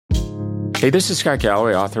Hey, this is Scott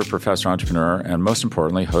Galloway, author, professor, entrepreneur, and most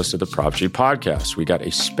importantly, host of the Prop G podcast. We got a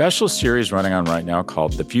special series running on right now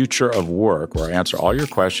called The Future of Work, where I answer all your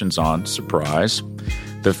questions on, surprise,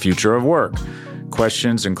 the future of work.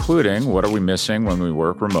 Questions including, what are we missing when we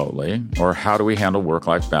work remotely? Or how do we handle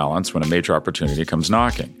work-life balance when a major opportunity comes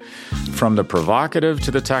knocking? From the provocative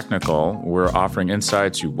to the technical, we're offering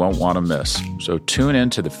insights you won't want to miss. So tune in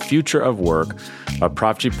to The Future of Work, a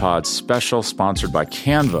Prop G Pod special sponsored by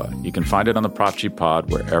Canva. You can find it on the Prop G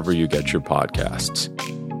Pod wherever you get your podcasts.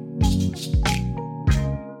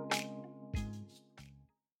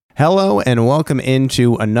 Hello and welcome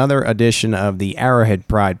into another edition of the Arrowhead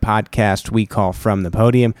Pride podcast we call From the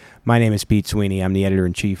Podium. My name is Pete Sweeney. I'm the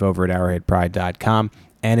editor-in-chief over at arrowheadpride.com,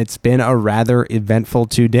 and it's been a rather eventful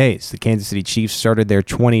 2 days. The Kansas City Chiefs started their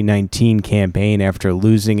 2019 campaign after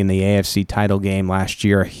losing in the AFC title game last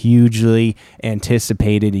year, a hugely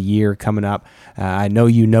anticipated year coming up. I know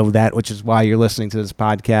you know that, which is why you're listening to this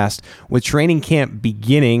podcast. With training camp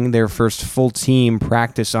beginning, their first full team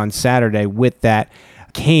practice on Saturday, with that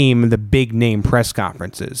came the big name press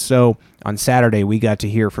conferences. So on Saturday, we got to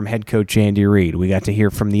hear from head coach Andy Reid. We got to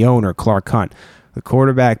hear from the owner, Clark Hunt, the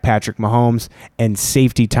quarterback, Patrick Mahomes, and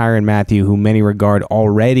safety Tyrann Mathieu, who many regard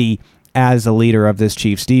already as a leader of this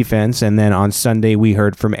Chiefs defense. And then on Sunday, we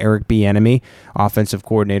heard from Eric Bieniemy, offensive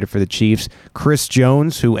coordinator for the Chiefs, Chris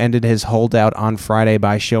Jones, who ended his holdout on Friday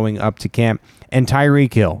by showing up to camp, and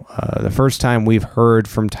Tyeek Hill. The first time we've heard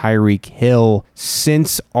from Tyeek Hill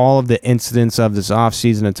since all of the incidents of this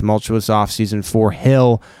offseason, a tumultuous offseason for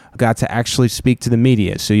Hill, got to actually speak to the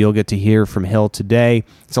media. So you'll get to hear from Hill today.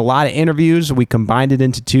 It's a lot of interviews. We combined it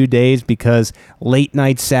into 2 days because late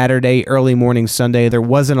night Saturday, early morning Sunday, there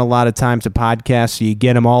wasn't a lot of time to podcast, so you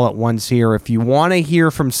get them all at once here. If you want to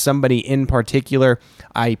hear from somebody in particular,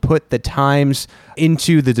 I put the times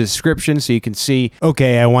into the description so you can see,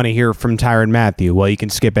 okay, I want to hear from Tyrann Mathieu. Well, you can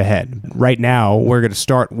skip ahead. Right now, we're going to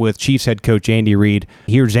start with Chiefs head coach Andy Reid.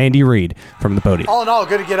 Here's Andy Reid from the podium. All in all,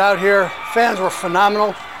 good to get out here. Fans were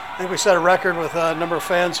phenomenal. I think we set a record with a number of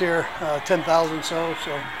fans here, 10,000 so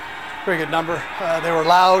pretty good number. They were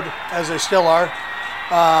loud, as they still are,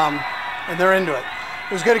 and they're into it.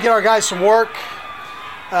 It was good to get our guys some work,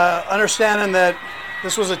 understanding that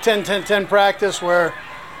this was a 10-10-10 practice where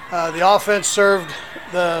the offense served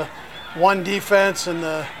the one defense and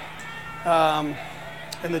the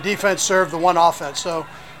defense served the one offense. So,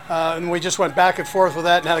 and we just went back and forth with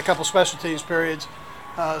that and had a couple special teams periods.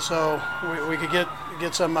 So we could get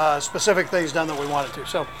some specific things done that we wanted to.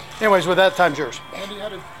 So, anyways, with that, time's yours. Andy, how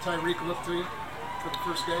did Tyeek look to you for the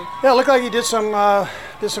first game? Yeah, it looked like he did some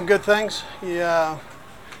good things. He had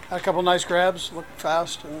a couple nice grabs, looked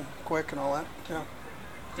fast and quick and all that. Yeah.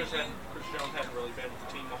 Chris Jones hadn't really been with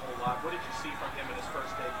the team a whole lot. What did you see from him in his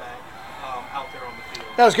first day back out there on the field?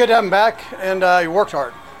 Yeah, it was good to have him back, and he worked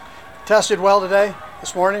hard. Tested well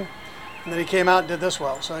this morning, and then he came out and did this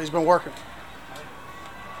well. So he's been working.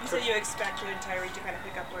 You said you expect you and Tyeek to kind of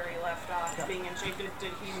pick up where he left off, being in shape. Did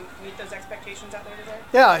he meet those expectations out there today?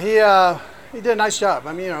 Yeah, he did a nice job.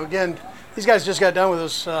 I mean, again, these guys just got done with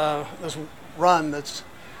this run that's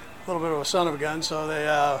a little bit of a son of a gun.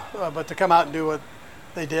 So but to come out and do what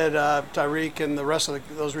they did, Tyeek and the rest of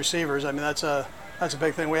those receivers, I mean, that's a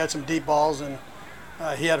big thing. We had some deep balls, and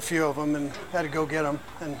he had a few of them and had to go get them,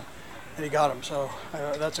 and he got them. So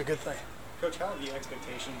that's a good thing. Coach, how are the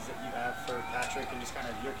expectations that you have for Patrick and just kind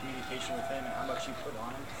of your communication with him and how much you put on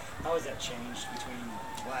him? How has that changed between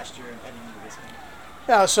last year and heading into this game?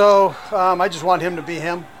 Yeah, so I just want him to be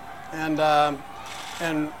him, and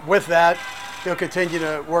with that, he'll continue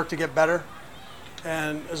to work to get better.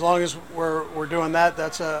 And as long as we're doing that,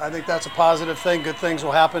 I think that's a positive thing. Good things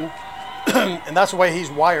will happen, and that's the way he's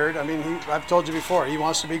wired. I mean, I've told you before, he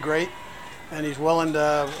wants to be great, and he's willing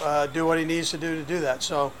to do what he needs to do that.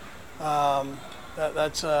 So.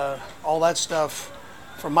 That's all that stuff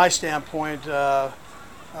from my standpoint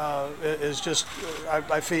is just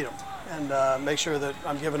I feed him and make sure that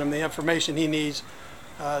I'm giving him the information he needs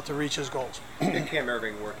to reach his goals. And Cam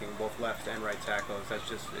Irving working both left and right tackle,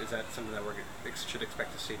 is that something that we should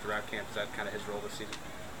expect to see throughout camp? Is that kind of his role this season?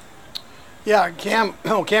 Yeah, Cam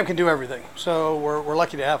can do everything, so we're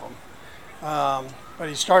lucky to have him. But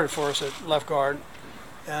he started for us at left guard,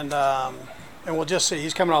 and we'll just see.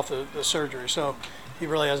 He's coming off the surgery, so he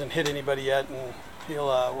really hasn't hit anybody yet, and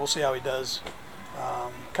we'll see how he does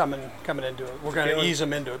coming into it. We're going to ease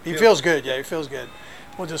him into it. He feels good. Yeah, he feels good.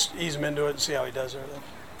 We'll just ease him into it and see how he does everything.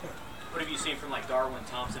 Yeah. What have you seen from like Darwin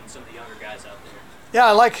Thompson and some of the younger guys out there?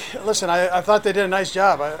 Yeah, I thought they did a nice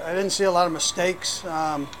job. I didn't see a lot of mistakes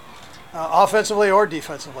offensively or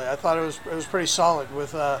defensively. I thought it was pretty solid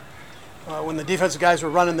with when the defensive guys were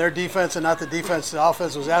running their defense and not the defense the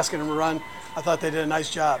offense was asking them to run, I thought they did a nice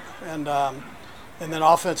job. And then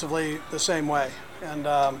offensively the same way. And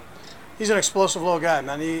he's an explosive little guy,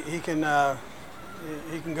 man. He can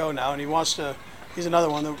go now, and he's another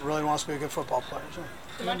one that really wants to be a good football player. So.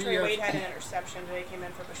 Demontre Wade had an interception today, came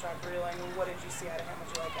in for Bashad Breeland. What did you see out of him?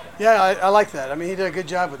 What did you like out of him? Yeah, I like that. I mean, he did a good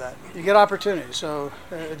job with that. You get opportunities, so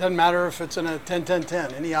it doesn't matter if it's in a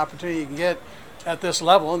 10-10-10. Any opportunity you can get at this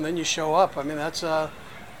level, and then you show up. I mean, that's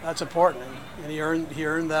important. And he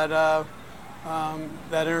earned that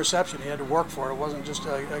interception. He had to work for it. It wasn't just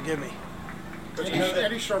a gimme.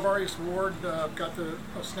 Eddie Charvarius Ward got the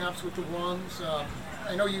snaps with the ones.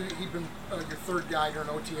 I know he'd been your third guy during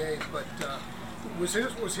OTAs, but was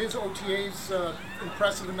his OTAs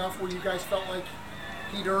impressive enough where you guys felt like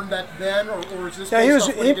he'd earned that then, or is this? Yeah,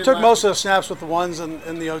 he took most of the snaps with the ones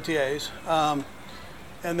in the OTAs,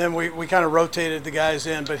 and then we kind of rotated the guys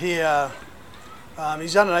in. But he's done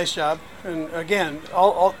a nice job. And again,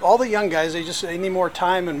 all the young guys, they need more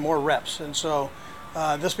time and more reps, and so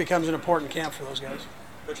this becomes an important camp for those guys.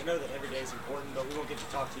 But you know that every day is important, but we won't get to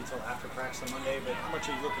talk to you until after practice on Monday. But how much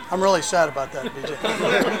are you looking forward? I'm really sad about that, BJ.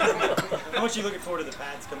 How much are you looking forward to the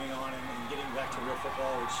pads coming on and getting back to real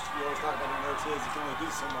football, which you always talk about in OTAs, you can only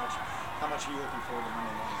do so much. How much are you looking forward to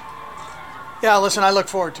Monday morning? Yeah, listen, I look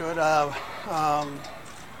forward to it.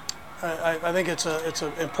 I think it's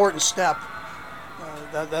an important step.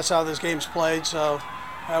 That's how this game's played. So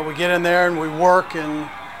we get in there and we work, and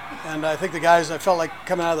I think the guys, I felt like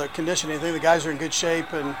coming out of the conditioning, I think the guys are in good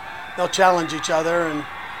shape and they'll challenge each other. And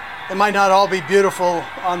it might not all be beautiful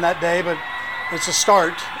on that day, but it's a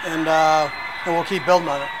start, and we'll keep building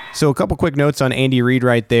on it. So a couple quick notes on Andy Reid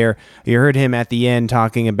right there. You heard him at the end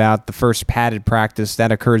talking about the first padded practice.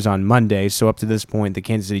 That occurs on Monday. So up to this point, the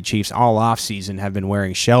Kansas City Chiefs all offseason have been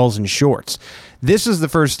wearing shells and shorts. This is the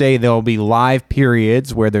first day there will be live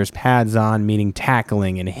periods where there's pads on, meaning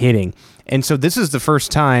tackling and hitting. And so this is the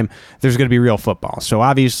first time there's going to be real football. So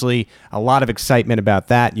obviously a lot of excitement about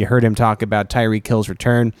that. You heard him talk about Tyeek Hill's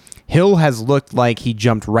return. Hill has looked like he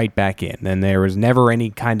jumped right back in, and there was never any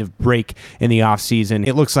kind of break in the offseason.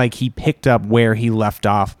 It looks like he picked up where he left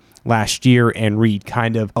off last year, and Reid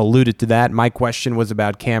kind of alluded to that. My question was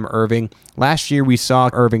about Cam Erving. Last year, we saw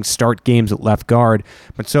Erving start games at left guard,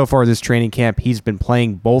 but so far this training camp, he's been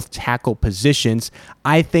playing both tackle positions.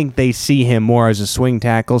 I think they see him more as a swing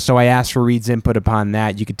tackle, so I asked for Reid's input upon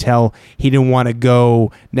that. You could tell he didn't want to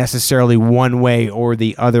go necessarily one way or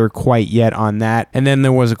the other quite yet on that. And then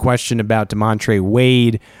there was a question about Demontre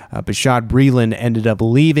Wade. Bashad Breeland ended up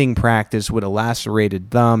leaving practice with a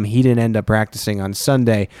lacerated thumb. He didn't end up practicing on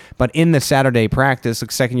Sunday, but in the Saturday practice, a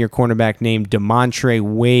second-year cornerback named Demontre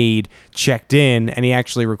Wade checked in, and he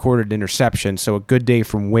actually recorded an interception. So a good day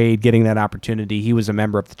from Wade getting that opportunity. He was a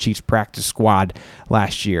member of the Chiefs practice squad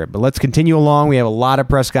last year. But let's continue along. We have a lot of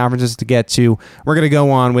press conferences to get to. We're going to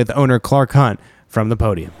go on with owner Clark Hunt from the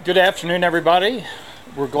Podium. Good afternoon, everybody.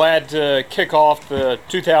 We're glad to kick off the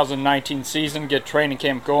 2019 season, get training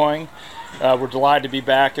camp going. We're delighted to be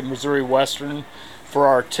back in Missouri Western for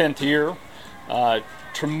our 10th year.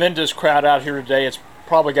 Tremendous crowd out here today. It's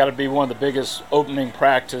probably got to be one of the biggest opening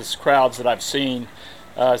practice crowds that I've seen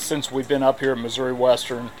since we've been up here at Missouri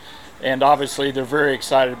Western. And obviously they're very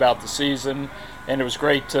excited about the season, and it was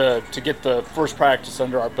great to get the first practice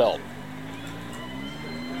under our belt.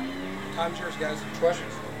 Time's yours, guys.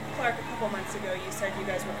 Questions? Clark, a couple months ago you said you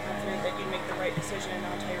guys were confident that you'd make the right decision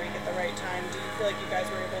on Tyreek at the right time. Do you feel like you guys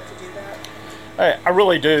were able to do that? I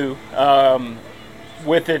really do.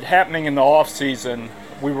 With it happening in the off season,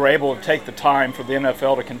 we were able to take the time for the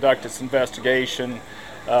NFL to conduct its investigation,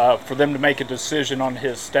 for them to make a decision on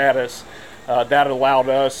his status. That allowed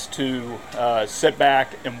us to sit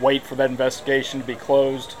back and wait for that investigation to be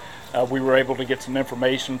closed. We were able to get some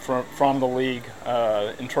information from the league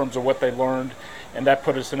in terms of what they learned, and that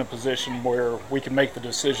put us in a position where we can make the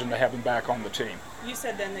decision to have him back on the team. You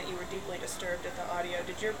said then that you were deeply disturbed at the audio.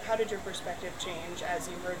 How did your perspective change as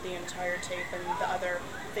you heard the entire tape and the other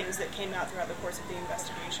things that came out throughout the course of the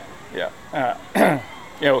investigation? Yeah.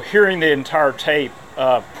 Hearing the entire tape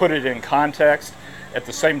put it in context. At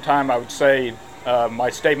the same time, I would say my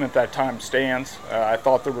statement at that time stands. I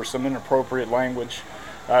thought there was some inappropriate language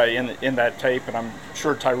in that tape, and I'm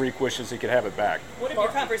sure Tyreek wishes he could have it back. What have your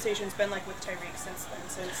conversations been like with Tyreek since then,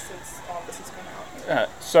 since all this has come out?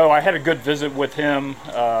 So I had a good visit with him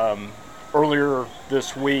earlier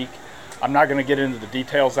this week. I'm not going to get into the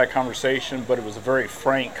details of that conversation, but it was a very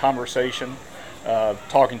frank conversation,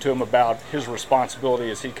 talking to him about his responsibility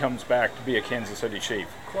as he comes back to be a Kansas City Chief.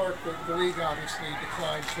 Clark, the league obviously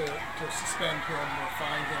declined to suspend him or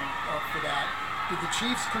fine him for that. Did the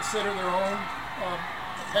Chiefs consider their own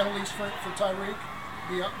penalties for Tyreek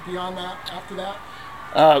beyond that, after that?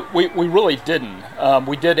 We really didn't.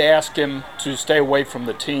 We did ask him to stay away from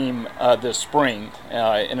the team this spring,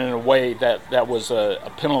 and in a way that was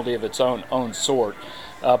a penalty of its own sort.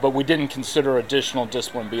 But we didn't consider additional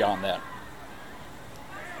discipline beyond that.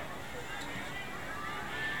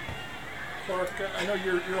 Clark, I know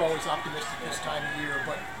you're always optimistic this time of year,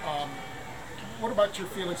 but what about your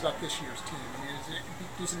feelings about this year's team? I mean,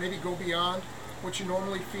 does it maybe go beyond what you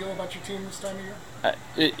normally feel about your team this time of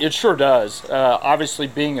year? It sure does. Obviously,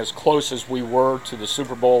 being as close as we were to the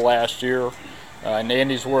Super Bowl last year, in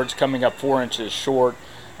Andy's words, coming up 4 inches short,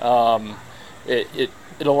 it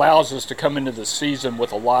allows us to come into the season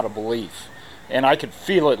with a lot of belief. And I could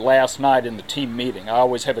feel it last night in the team meeting. I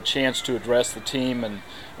always have a chance to address the team, and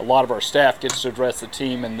a lot of our staff gets to address the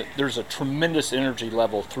team, and there's a tremendous energy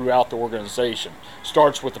level throughout the organization.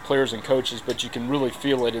 Starts with the players and coaches, but you can really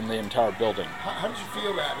feel it in the entire building. How did you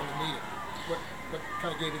feel that in the meeting? What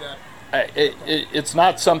kind of gave you that? It's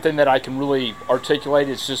not something that I can really articulate.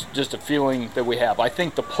 It's just a feeling that we have. I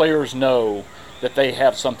think the players know that they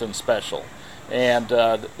have something special. And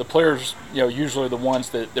the players, usually are the ones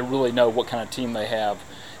that really know what kind of team they have.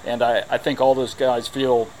 And I think all those guys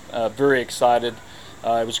feel very excited.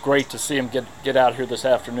 It was great to see them get out here this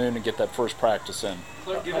afternoon and get that first practice in.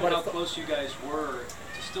 Clark, given how close you guys were,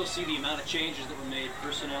 to still see the amount of changes that were made,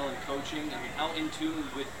 personnel and coaching, I mean, how in tune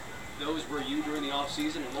with those were you during the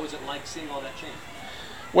offseason, and what was it like seeing all that change?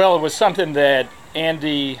 Well, it was something that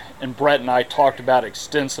Andy and Brett and I talked about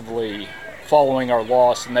extensively following our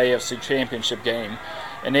loss in the AFC Championship game,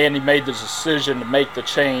 and Andy made the decision to make the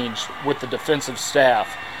change with the defensive staff,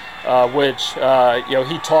 which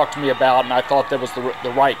he talked to me about, and I thought that was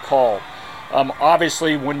the right call.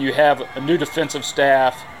 Obviously, when you have a new defensive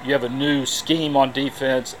staff, you have a new scheme on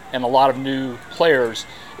defense, and a lot of new players,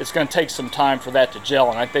 it's going to take some time for that to gel,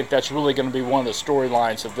 and I think that's really going to be one of the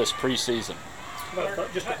storylines of this preseason.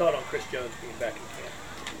 Just a thought on Chris Jones being back in camp.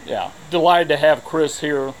 Yeah, delighted to have Chris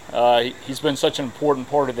here. He's been such an important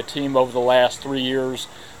part of the team over the last 3 years.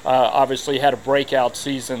 Obviously had a breakout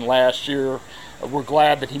season last year. We're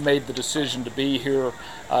glad that he made the decision to be here.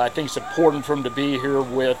 I think it's important for him to be here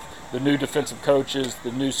with the new defensive coaches,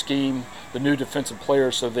 the new scheme, the new defensive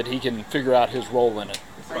players, so that he can figure out his role in it.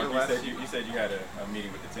 You said you had a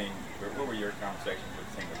meeting with the team. What were your conversations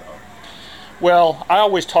with the team about? Well, I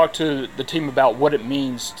always talk to the team about what it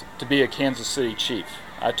means to be a Kansas City Chief.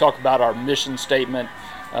 I talk about our mission statement.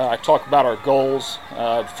 I talk about our goals.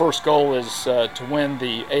 The first goal is to win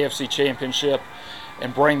the AFC Championship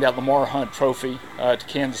and bring that Lamar Hunt trophy to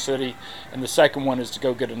Kansas City. And the second one is to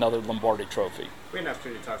go get another Lombardi trophy. We had an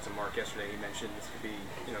opportunity to talk to Mark yesterday. He mentioned this could be,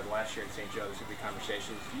 the last year in St. Joe, this could be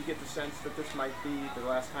conversations. Do you get the sense that this might be the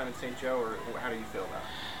last time in St. Joe, or how do you feel about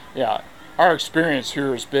it? Yeah. Our experience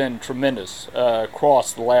here has been tremendous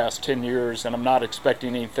across the last 10 years, and I'm not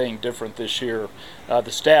expecting anything different this year.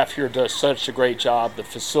 The staff here does such a great job. The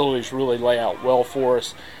facilities really lay out well for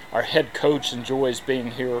us. Our head coach enjoys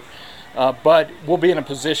being here. But we'll be in a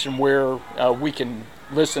position where we can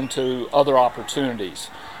listen to other opportunities.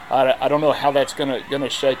 I don't know how that's going to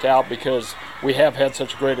shake out, because we have had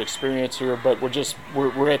such a great experience here, but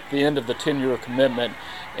we're at the end of the 10-year commitment,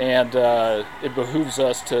 and it behooves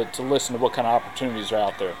us to listen to what kind of opportunities are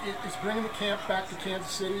out there. Is bringing the camp back to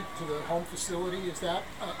Kansas City, to the home facility, is that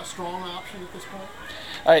a strong option at this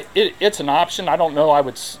point? It's an option. I don't know I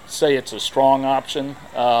would say it's a strong option.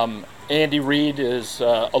 Andy Reid is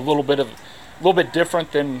a little bit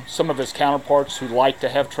different than some of his counterparts who like to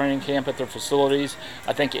have training camp at their facilities.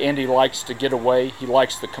 I think Andy likes to get away. He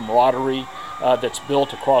likes the camaraderie that's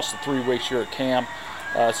built across the 3 weeks here at camp.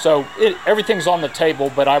 So everything's on the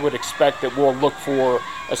table, but I would expect that we'll look for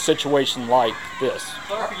a situation like this.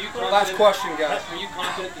 Clark, last question, guys. Are you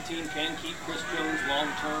confident the team can keep Chris Jones long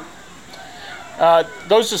term?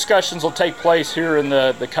 Those discussions will take place here in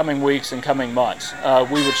the coming weeks and coming months.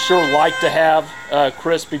 We would sure like to have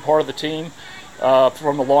Chris be part of the team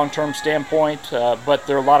from a long-term standpoint, but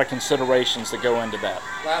there are a lot of considerations that go into that.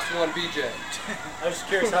 Last one, BJ. I was just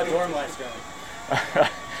curious how dorm life's going.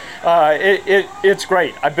 It's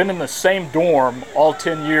great. I've been in the same dorm all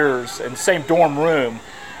 10 years, in the same dorm room,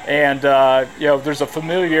 and there's a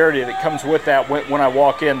familiarity that comes with that when I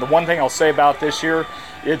walk in. The one thing I'll say about this year,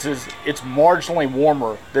 it's marginally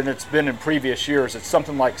warmer than it's been in previous years. It's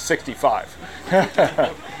something like 65.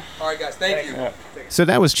 All right, guys. Thank you. Yeah. So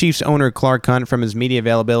that was Chiefs owner Clark Hunt from his media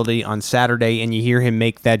availability on Saturday, and you hear him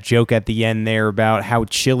make that joke at the end there about how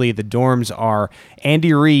chilly the dorms are.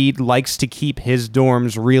 Andy Reid likes to keep his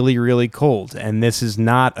dorms really, really cold, and this is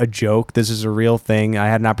not a joke. This is a real thing. I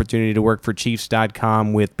had an opportunity to work for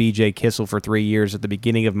Chiefs.com with BJ Kissel for 3 years at the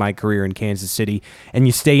beginning of my career in Kansas City, and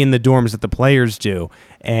you stay in the dorms that the players do,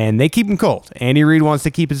 and they keep them cold. Andy Reid wants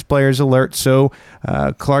to keep his players alert, so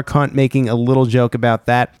Clark Hunt making a little joke about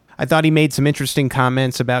that. I thought he made some interesting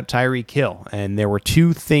comments about Tyeek Hill, and there were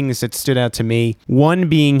two things that stood out to me. One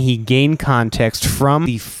being he gained context from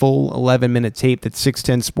the full 11-minute tape that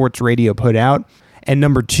 610 Sports Radio put out, and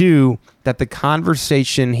number two, that the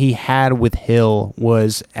conversation he had with Hill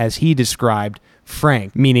was, as he described,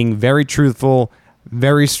 frank, meaning very truthful,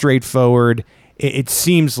 very straightforward. It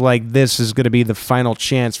seems like this is going to be the final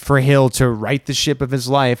chance for Hill to right the ship of his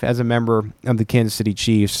life as a member of the Kansas City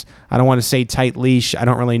Chiefs. I don't want to say tight leash. I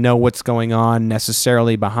don't really know what's going on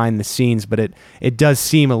necessarily behind the scenes, but it does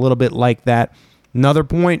seem a little bit like that. Another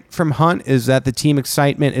point from Hunt is that the team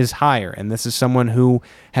excitement is higher, and this is someone who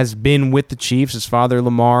has been with the Chiefs. His father,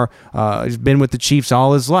 Lamar, has been with the Chiefs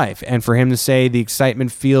all his life, and for him to say the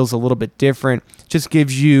excitement feels a little bit different just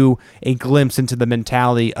gives you a glimpse into the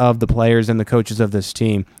mentality of the players and the coaches of this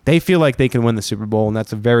team. They feel like they can win the Super Bowl, and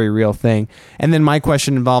that's a very real thing. And then my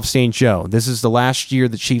question involves St. Joe. This is the last year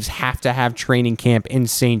the Chiefs have to have training camp in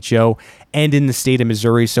St. Joe and in the state of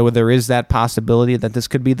Missouri, so there is that possibility that this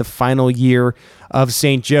could be the final year of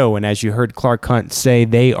St. Joe, and as you heard Clark Hunt say,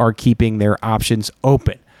 they are keeping their options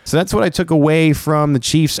open. So that's what I took away from the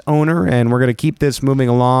Chiefs owner, and we're going to keep this moving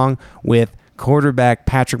along with quarterback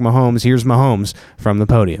Patrick Mahomes. Here's Mahomes from the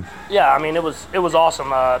podium. Yeah, I mean, it was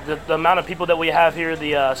awesome. The amount of people that we have here,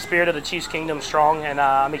 the spirit of the Chiefs Kingdom is strong, and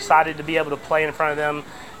I'm excited to be able to play in front of them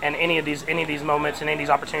and any of these moments and any of these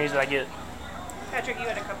opportunities that I get. Patrick, you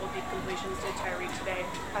had a couple deep completions to Tyreek today.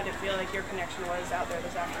 How did it feel like your connection was out there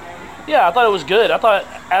this afternoon? Yeah, I thought it was good. I thought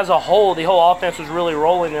as a whole, the whole offense was really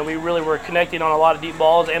rolling, and we really were connecting on a lot of deep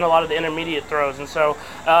balls and a lot of the intermediate throws. And so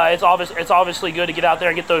it's obviously good to get out there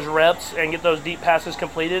and get those reps and get those deep passes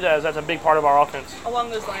completed, as that's a big part of our offense. Along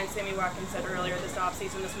those lines, Sammy Watkins said earlier this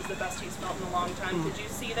offseason this was the best he's felt in a long time. Did you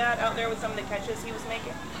see that out there with some of the catches he was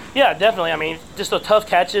making? Yeah, definitely. I mean, just the tough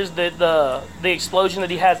catches, the explosion that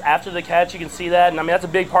he has after the catch, you can see that. And, I mean, that's a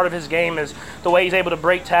big part of his game is the way he's able to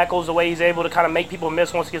break tackles, the way he's able to kind of make people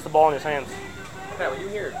miss once he gets the ball in his hands. Pat, when you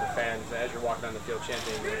hear the fans as you're walking down the field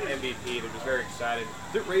chanting MVP, they're just very excited.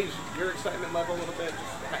 Does it raise your excitement level a little bit?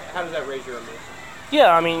 How does that raise your emotion?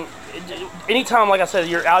 Yeah, I mean, anytime, like I said,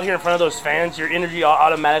 you're out here in front of those fans, your energy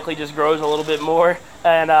automatically just grows a little bit more.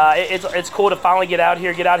 And it's cool to finally get out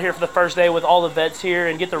here for the first day with all the vets here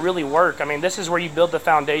and get to really work. I mean, this is where you build the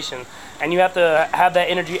foundation. And you have to have that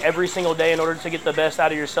energy every single day in order to get the best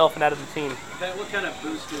out of yourself and out of the team. Pat, what kind of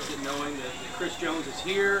boost is it knowing that Chris Jones is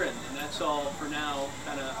here and that's all for now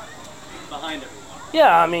kind of behind everyone?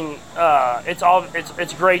 Yeah, I mean,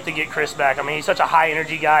 it's great to get Chris back. I mean, he's such a high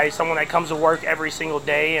energy guy, someone that comes to work every single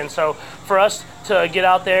day, and so for us to get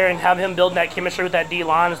out there and have him building that chemistry with that D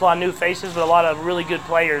line, there's a lot of new faces, but a lot of really good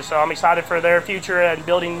players. So I'm excited for their future and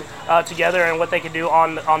building together and what they can do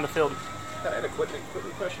on the field. I had a quick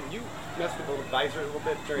question. You messed with the visor a little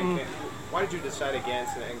bit during camp. Why did you decide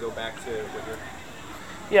against and go back to what you're?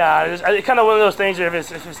 Yeah, it's kind of one of those things where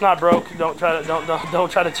if it's not broke, don't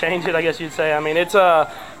try to change it, I guess you'd say. I mean, it's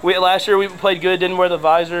last year we played good, didn't wear the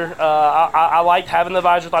visor. I liked having the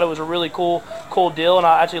visor, thought it was a really cool deal, and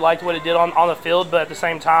I actually liked what it did on the field. But at the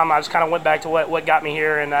same time, I just kind of went back to what got me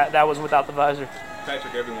here, and that was without the visor.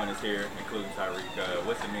 Patrick, everyone is here, including Tyreek.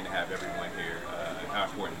 What's it mean to have everyone here? How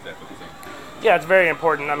important is that for the team? Yeah, it's very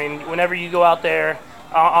important. I mean, whenever you go out there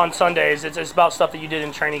on Sundays, it's about stuff that you did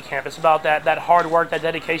in training camp. It's about that hard work, that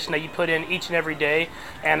dedication that you put in each and every day.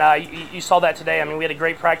 And you saw that today. I mean, we had a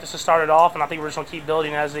great practice to start it off, and I think we're just going to keep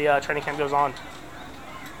building as the training camp goes on.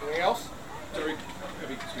 Anything else? Tyreek,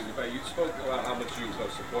 excuse me, but you spoke about how much you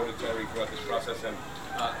supported Tyreek throughout this process, and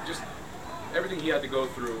just everything he had to go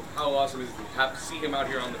through. How awesome is it to see him out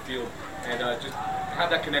here on the field and just have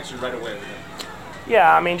that connection right away with him?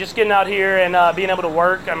 Yeah, I mean, just getting out here and being able to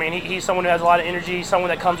work. I mean, he's someone who has a lot of energy, someone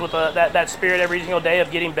that comes with that spirit every single day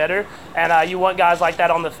of getting better. And you want guys like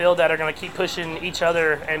that on the field that are going to keep pushing each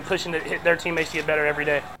other and pushing their teammates to get better every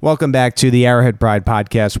day. Welcome back to the Arrowhead Pride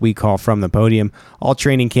podcast we call From the Podium. All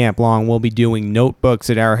training camp long, we'll be doing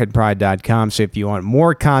notebooks at arrowheadpride.com. So if you want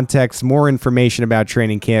more context, more information about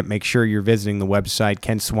training camp, make sure you're visiting the website.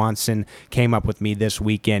 Ken Swanson came up with me this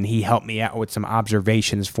weekend. He helped me out with some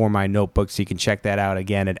observations for my notebooks. You can check that out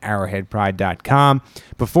again at arrowheadpride.com.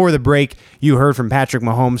 Before the break, you heard from Patrick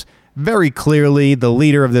Mahomes very clearly the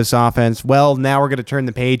leader of this offense. Well, now we're going to turn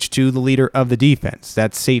the page to the leader of the defense.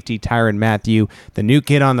 That's safety Tyrann Mathieu, the new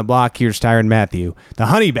kid on the block. Here's Tyrann Mathieu, the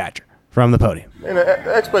Honey Badger, from the podium. And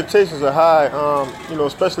the expectations are high,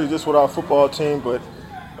 especially just with our football team, but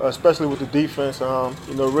especially with the defense,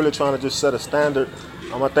 really trying to just set a standard.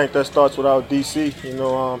 I think that starts with our DC.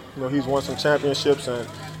 He's won some championships, and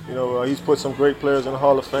he's put some great players in the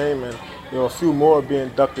Hall of Fame, and a few more are being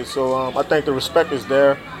inducted. So I think the respect is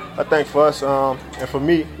there. I think for us and for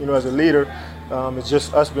me, as a leader, it's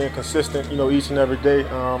just us being consistent, each and every day,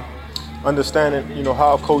 understanding,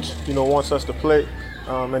 how a coach, wants us to play,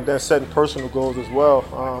 and then setting personal goals as well.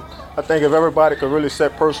 I think if everybody could really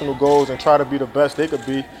set personal goals and try to be the best they could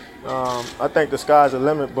be, I think the sky's the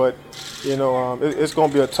limit. But it's going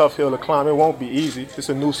to be a tough hill to climb. It won't be easy. It's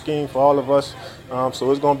a new scheme for all of us,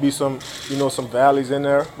 so it's going to be some valleys in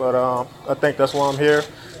there. But I think that's why I'm here.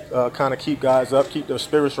 Kind of keep guys up, keep their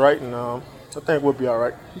spirits right, and I think we'll be all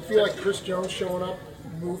right. Do you feel like Chris Jones showing up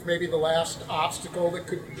moved maybe the last obstacle that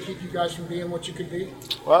could keep you guys from being what you could be?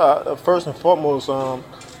 Well, first and foremost, got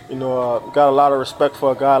a lot of respect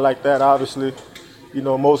for a guy like that. Obviously,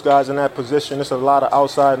 most guys in that position, it's a lot of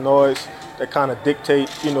outside noise that kind of dictate,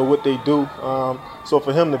 what they do. So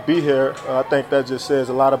for him to be here, I think that just says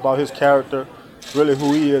a lot about his character, really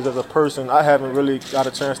who he is as a person. I haven't really got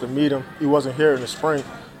a chance to meet him. He wasn't here in the spring.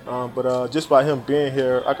 But just by him being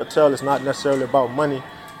here, I could tell it's not necessarily about money.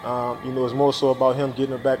 It's more so about him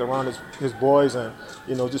getting it back around his boys and,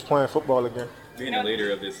 just playing football again. Being the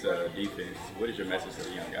leader of this defense, what is your message to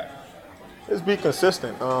the young guys? It's be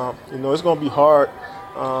consistent. It's going to be hard.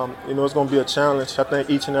 It's going to be a challenge, I think,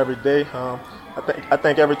 each and every day. I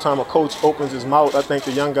think every time a coach opens his mouth, I think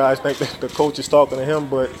the young guys think that the coach is talking to him.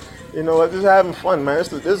 But, it's just having fun, man.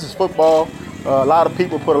 This is football. A lot of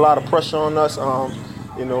people put a lot of pressure on us.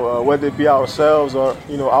 Whether it be ourselves or,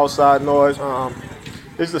 outside noise.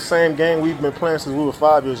 It's the same game we've been playing since we were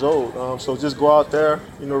 5 years old. So just go out there,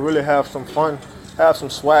 really have some fun, have some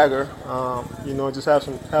swagger, just have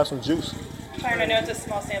some juice. Tyrann, I know it's a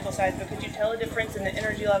small sample size, but could you tell a difference in the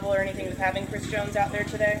energy level or anything with having Chris Jones out there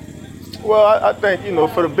today? Well, I think,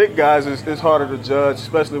 for the big guys, it's harder to judge,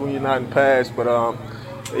 especially when you're not in pads. But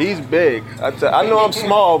he's big. I know I'm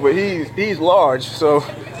small, but he's large. So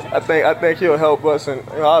I think he'll help us, and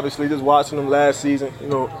obviously just watching him last season,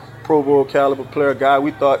 Pro Bowl caliber player, guy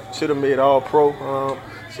we thought should have made All-Pro.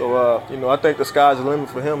 I think the sky's the limit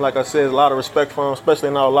for him. Like I said, a lot of respect for him, especially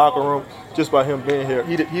in our locker room, just by him being here.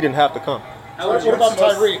 He didn't have to come. What about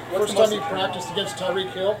Tyreek? First time you practiced against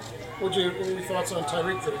Tyeek Hill. What were your thoughts on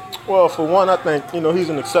Tyreek today? Well, for one, I think he's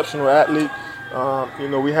an exceptional athlete.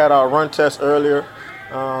 We had our run test earlier,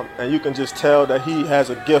 and you can just tell that he has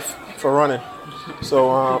a gift for running.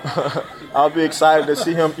 So I'll be excited to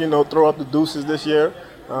see him, throw up the deuces this year.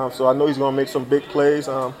 So I know he's going to make some big plays,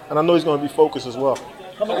 and I know he's going to be focused as well.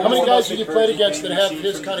 How many guys have you played against that have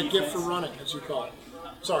his kind of gift for running, as you call it?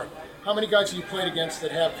 Sorry. How many guys have you played against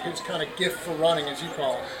that have his kind of gift for running, as you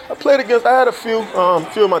call it? I had a few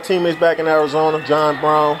of my teammates back in Arizona, John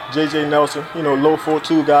Brown, J.J. Nelson, low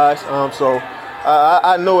 4.2 guys. So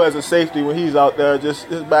I know as a safety when he's out there, just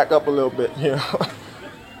back up a little bit,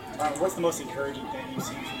 What's the most encouraging thing you've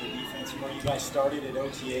seen from the defense from where you guys started at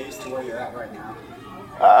OTAs to where you're at right now?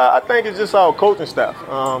 I think it's just our coaching staff.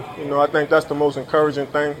 I think that's the most encouraging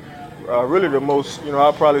thing. Really the most,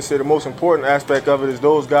 I'll probably say the most important aspect of it is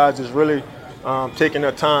those guys just really taking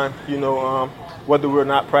their time, whether we're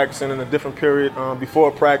not practicing in a different period,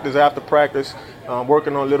 before practice, after practice,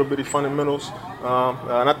 working on little bitty fundamentals.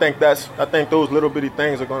 And I think those little bitty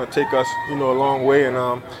things are going to take us, a long way. And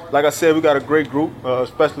like I said, we got a great group,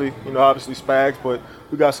 especially, obviously Spags, but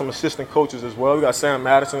we got some assistant coaches as well. We got Sam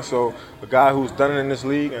Madison, so a guy who's done it in this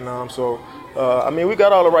league. And we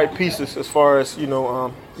got all the right pieces as far as,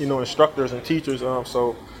 instructors and teachers.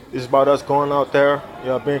 So it's about us going out there,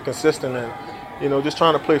 being consistent and, just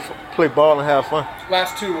trying to play ball and have fun.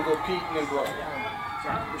 Last two, we'll go Pete and then Bro.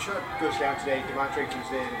 We shut goes down today. Devontae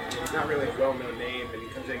comes in. He's not really a well-known name, but he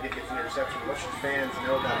comes in and gets an interception. What should fans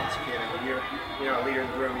know about this kid? I mean, you're a leader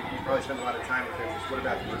in the room. You probably spend a lot of time with him. What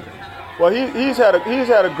about the defense? Well, he's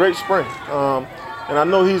had a great spring, and I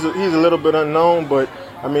know he's a little bit unknown, but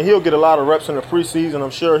I mean he'll get a lot of reps in the preseason. I'm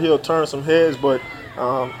sure he'll turn some heads, but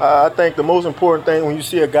I think the most important thing when you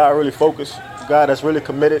see a guy really focused, a guy that's really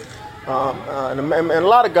committed, and a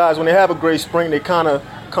lot of guys when they have a great spring, they kind of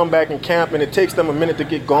come back in camp, and it takes them a minute to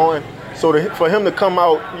get going. So for him to come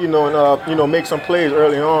out, and make some plays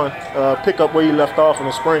early on, pick up where he left off in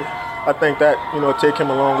the spring, I think that take him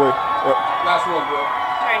a long way. Yep. Last one, bro.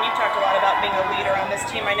 Tyrann, you talked a lot about being a leader on this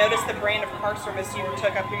team. I noticed the brand of car service you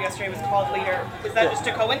took up here yesterday was called Leader. Is that just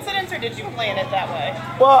a coincidence, or did you plan it that way?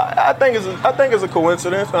 Well, I think it's a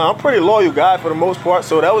coincidence. I'm a pretty loyal guy for the most part,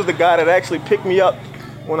 so that was the guy that actually picked me up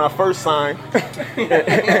when I first signed in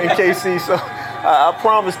KC. So I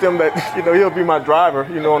promised him that he'll be my driver,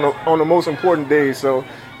 on the most important days. So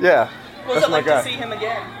yeah, What's that's it my like guy. to see him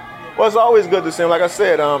again? Well, it's always good to see him. Like I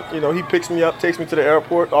said, he picks me up, takes me to the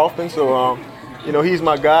airport often. So he's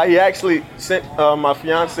my guy. He actually sent my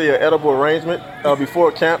fiance an edible arrangement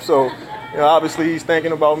before camp. So obviously he's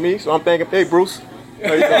thinking about me. So I'm thinking, hey, Bruce.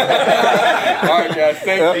 How you doing? All right, guys.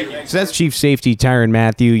 Thank you. So that's Chief Safety Tyrann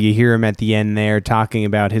Mathieu. You hear him at the end there talking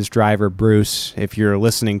about his driver, Bruce. If you're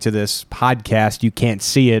listening to this podcast, you can't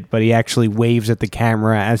see it, but he actually waves at the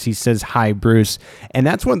camera as he says, "Hi, Bruce." And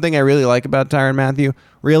that's one thing I really like about Tyrann Mathieu.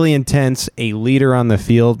 Really intense, a leader on the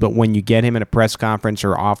field, but when you get him in a press conference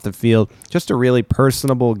or off the field, just a really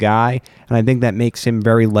personable guy, and I think that makes him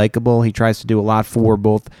very likable. He tries to do a lot for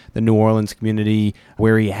both the New Orleans community,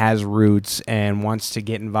 where he has roots, and wants to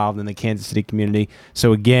get involved in the Kansas City community.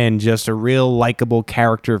 So again, just a real likable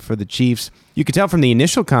character for the Chiefs. You could tell from the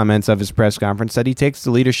initial comments of his press conference that he takes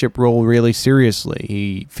the leadership role really seriously.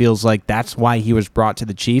 He feels like that's why he was brought to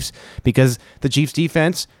the Chiefs, because the Chiefs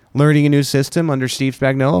defense, learning a new system under Steve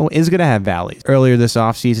Spagnuolo, is going to have valleys. Earlier this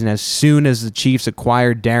offseason, as soon as the Chiefs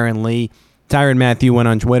acquired Darren Lee, Tyrann Mathieu went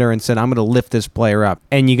on Twitter and said, "I'm going to lift this player up."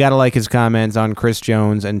 And you got to like his comments on Chris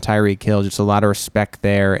Jones and Tyeek Hill. Just a lot of respect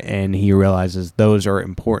there, and he realizes those are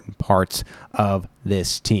important parts of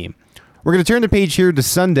this team. We're going to turn the page here to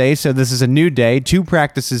Sunday, so this is a new day, 2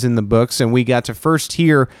 practices in the books, and we got to first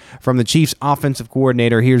hear from the Chiefs' offensive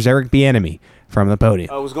coordinator. Here's Eric Bieniemy from the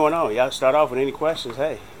podium. What's going on? Y'all start off with any questions?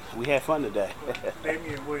 Hey, we had fun today.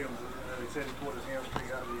 Damian Williams, he said he tore his hamstring.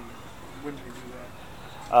 When did he do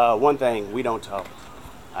that? One thing, we don't talk.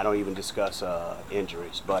 I don't even discuss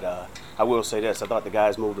injuries, but I will say this. I thought the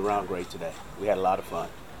guys moved around great today. We had a lot of fun.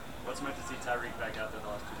 What's it meant to see Tyreek back out there the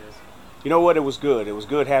last 2 days? You know what? It was good. It was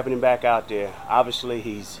good having him back out there. Obviously,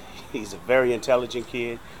 he's a very intelligent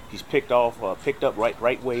kid. He's picked up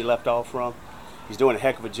right where he left off from. He's doing a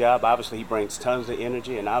heck of a job. Obviously, he brings tons of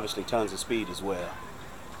energy and obviously tons of speed as well.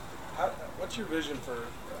 What's your vision for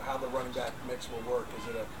how the running back mix will work? Is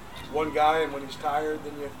it a one guy, and when he's tired,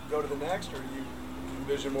 then you go to the next, or do you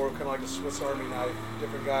envision more kind of like a Swiss Army knife,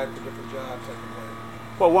 different guy for different jobs type of thing?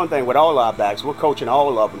 Well, one thing with all our backs, we're coaching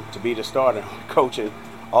all of them to be the starter. We're coaching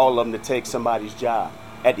all of them to take somebody's job.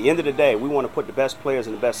 At the end of the day, we want to put the best players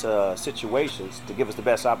in the best situations to give us the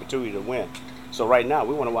best opportunity to win. So right now,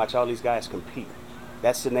 we want to watch all these guys compete.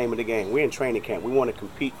 That's the name of the game. We're in training camp. We want to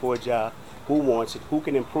compete for a job. Who wants it? Who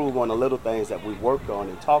can improve on the little things that we've worked on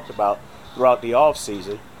and talked about throughout the off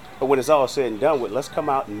season? But when it's all said and done with, let's come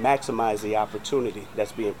out and maximize the opportunity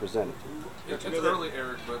that's being presented. It's early,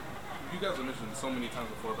 Eric, but you guys have mentioned so many times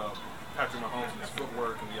before about Patrick Mahomes and his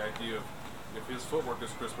footwork and the idea of if his footwork is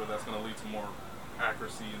crisper, that's going to lead to more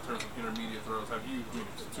accuracy in terms of intermediate throws. Have you,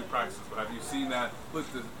 2 practices, but have you seen that look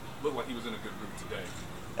like he was in a good group today?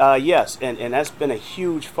 Yes, and that's been a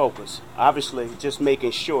huge focus. Obviously, just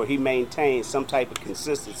making sure he maintains some type of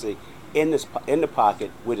consistency in the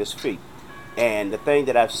pocket with his feet. And the thing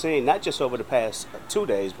that I've seen, not just over the past 2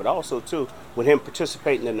 days, but also, too, with him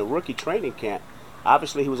participating in the rookie training camp,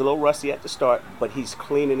 obviously he was a little rusty at the start, but he's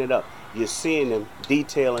cleaning it up. You're seeing him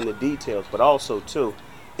detailing the details, but also, too,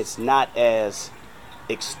 it's not as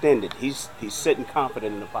extended. He's sitting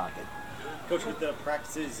confident in the pocket. Coach, with the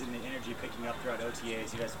practices and the energy picking up throughout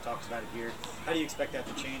OTAs, you guys have talked about it here. How do you expect that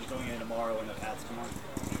to change going into tomorrow when the pads come on?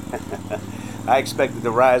 I expect it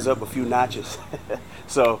to rise up a few notches.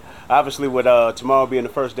 So, obviously, with tomorrow being the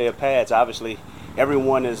first day of pads, obviously,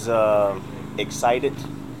 everyone is excited.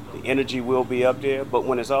 The energy will be up there. But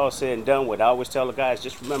when it's all said and done with, I always tell the guys,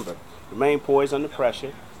 just remember, remain poised under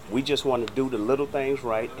pressure. We just want to do the little things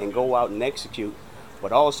right and go out and execute.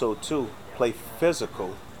 But also, too, play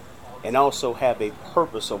physical and also have a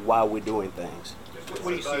purpose of why we're doing things. What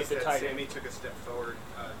do you see that Sammy took a step forward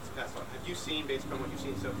this past month? Have you seen, based on what you've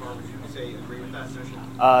seen so far, would you say agree with that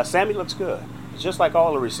assertion? Sammy looks good. Just like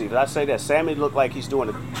all the receivers. I say that Sammy looked like he's doing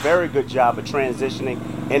a very good job of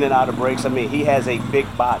transitioning in and out of breaks. I mean, he has a big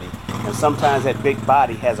body, and sometimes that big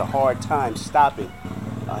body has a hard time stopping.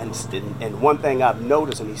 And one thing I've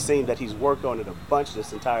noticed, and he's seen that he's worked on it a bunch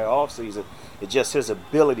this entire offseason, is just his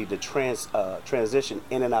ability to transition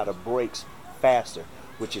in and out of breaks faster,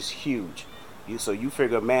 which is huge. So you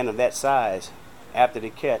figure a man of that size, after the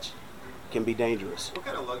catch, can be dangerous. What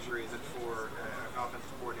kind of luxury is it for an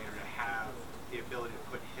offensive coordinator to have the ability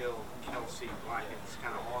to put Hill, Kelsey, Watkins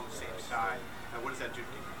kind of all on the same side? What does that do to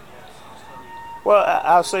you? Well,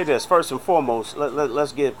 I'll say this. First and foremost,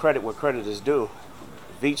 let's give credit where credit is due.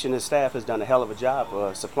 Veach and his staff has done a hell of a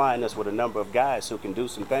job supplying us with a number of guys who can do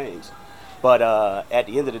some things. But at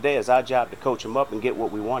the end of the day, it's our job to coach them up and get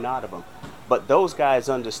what we want out of them. But those guys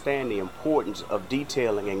understand the importance of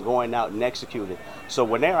detailing and going out and executing. So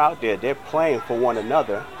when they're out there, they're playing for one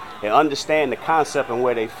another. They understand the concept and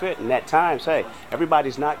where they fit. And at times, hey,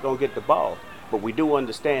 everybody's not going to get the ball. But we do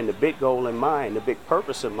understand the big goal in mind, the big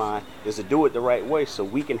purpose in mind is to do it the right way so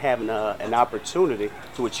we can have an opportunity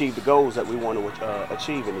to achieve the goals that we want to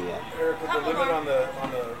achieve in the end. Eric, with the limit on the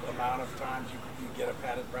amount of times you get a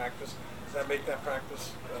padded practice, does that make that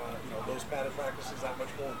practice, those padded practices that much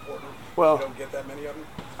more important? Well, you don't get that many of them?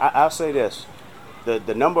 I'll say this.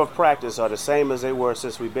 The number of practices are the same as they were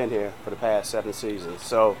since we've been here for the past 7 seasons.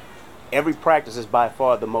 So every practice is by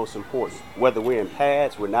far the most important. Whether we're in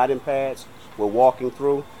pads, we're not in pads, we're walking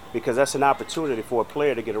through, because that's an opportunity for a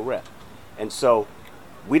player to get a rep. And so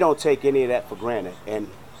we don't take any of that for granted. And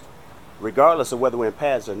regardless of whether we're in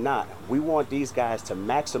pads or not, we want these guys to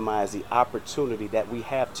maximize the opportunity that we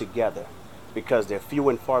have together because they're few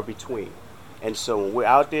and far between. And so when we're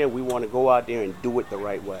out there, we want to go out there and do it the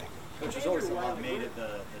right way. Coach, there's always a lot made of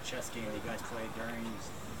the chess game that you guys play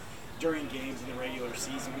during games in the regular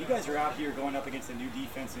season. When you guys are out here going up against a new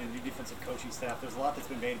defense and a new defensive coaching staff, there's a lot that's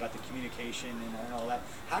been made about the communication and all that.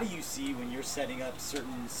 How do you see when you're setting up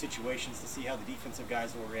certain situations to see how the defensive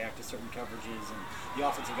guys will react to certain coverages and the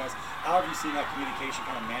offensive guys? How have you seen that communication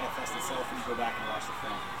kind of manifest itself when you go back and watch the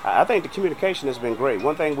film? I think the communication has been great.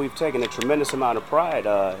 One thing we've taken a tremendous amount of pride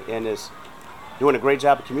in is doing a great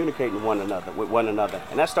job of communicating with one another.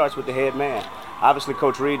 And that starts with the head man. Obviously,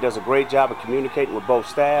 Coach Reid does a great job of communicating with both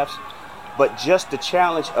staffs, but just the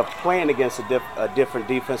challenge of playing against a different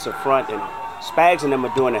defensive front, and Spags and them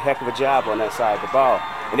are doing a heck of a job on that side of the ball.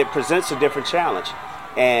 And it presents a different challenge.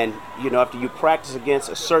 And, after you practice against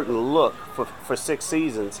a certain look for 6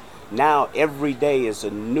 seasons, now every day is a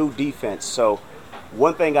new defense. So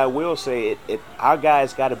one thing I will say, our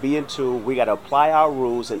guys got to be in tune. We got to apply our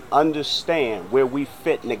rules and understand where we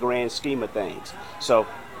fit in the grand scheme of things. So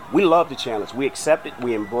we love the challenge. We accept it.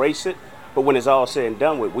 We embrace it. But when it's all said and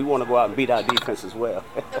done with, we want to go out and beat our defense as well.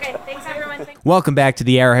 Okay, thanks everyone. Welcome back to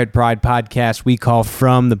the Arrowhead Pride podcast we call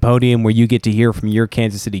From the Podium, where you get to hear from your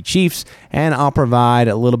Kansas City Chiefs, and I'll provide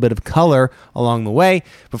a little bit of color along the way.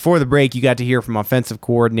 Before the break, you got to hear from offensive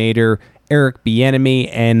coordinator Eric Bieniemy,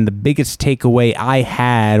 and the biggest takeaway I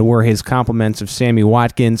had were his compliments of Sammy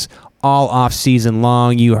Watkins all off season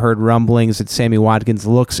long. You heard rumblings that Sammy Watkins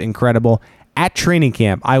looks incredible at training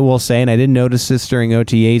camp, I will say, and I didn't notice this during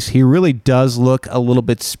OTAs, he really does look a little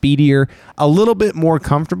bit speedier, a little bit more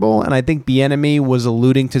comfortable, and I think Bieniemy was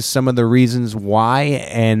alluding to some of the reasons why.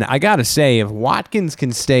 And I gotta say, if Watkins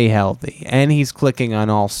can stay healthy and he's clicking on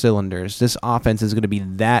all cylinders, this offense is going to be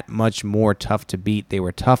that much more tough to beat. They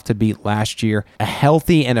were tough to beat last year. A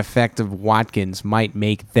healthy and effective Watkins might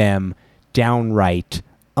make them downright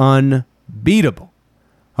unbeatable.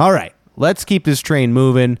 All right, let's keep this train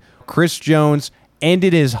moving. Chris Jones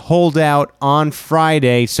ended his holdout on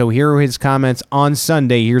Friday, so here are his comments on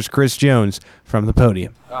Sunday. Here's Chris Jones from the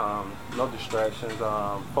podium. No distractions.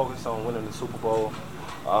 Focus on winning the Super Bowl.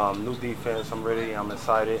 New defense. I'm ready. I'm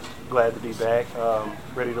excited. Glad to be back.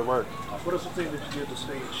 Ready to work. What is the thing that you did to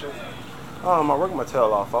stay in shape? I worked my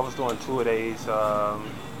tail off. I was doing 2-a-days.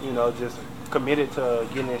 Just committed to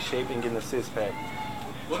getting in shape and getting a six-pack.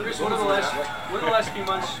 What have the last few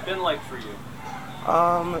months been like for you?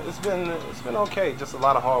 It's been okay. Just a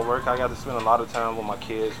lot of hard work. I got to spend a lot of time with my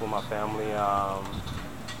kids, with my family,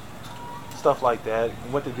 stuff like that.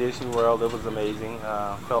 Went to Disney World. It was amazing.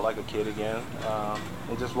 Felt like a kid again,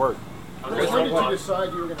 and just worked. When did you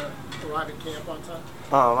decide you were going to arrive at camp on time?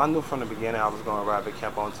 I knew from the beginning I was going to arrive at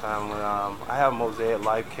camp on time. I have Mosaic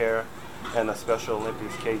Life Care and a Special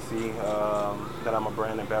Olympics KC that I'm a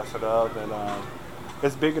brand ambassador of, and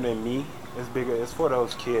it's bigger than me. It's bigger. It's for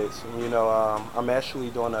those kids. I'm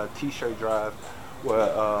actually doing a T-shirt drive where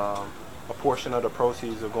a portion of the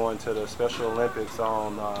proceeds are going to the Special Olympics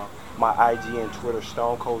on my IG and Twitter,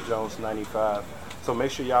 Stone Cold Jones 95. So make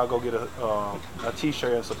sure y'all go get a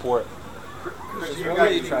T-shirt and support. Chris, what are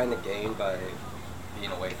you trying to gain by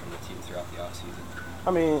being away from the team throughout the offseason?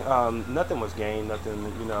 I mean, nothing was gained. Nothing.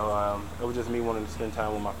 It was just me wanting to spend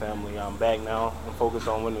time with my family. I'm back now. I'm focused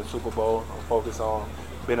on winning the Super Bowl. I'm focused on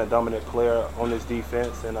being a dominant player on this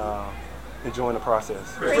defense and enjoying the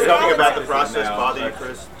process. Chris, did something about the process bother you,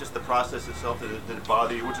 Chris? Just the process itself, did it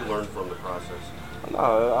bother you? What you learned from the process?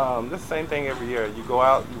 No, it's the same thing every year. You go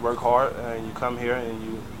out, you work hard, and you come here and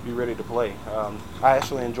you be ready to play. I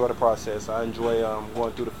actually enjoy the process. I enjoy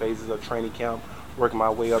going through the phases of training camp working my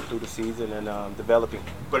way up through the season and developing.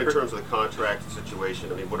 But in terms of the contract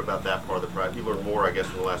situation, I mean, what about that part of the process? You learned more, I guess,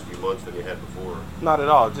 in the last few months than you had before. Not at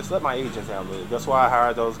all. Just let my agents handle it. That's why I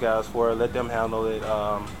hired those guys for it. Let them handle it.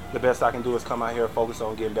 The best I can do is come out here and focus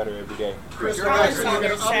on getting better every day. Chris, you're going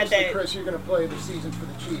to play the season for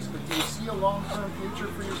the Chiefs, but do you see a long-term future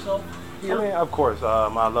for yourself here? I mean, of course.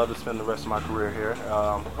 I'd love to spend the rest of my career here.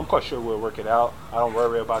 I'm quite sure we'll work it out. I don't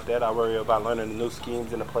worry about that. I worry about learning the new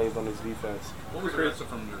schemes and the plays on this defense. What was the reaction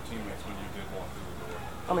from your teammates when you did walk through the door?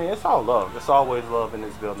 I mean, it's all love. It's always love in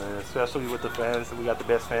this building, especially with the fans. We got the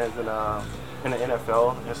best fans in the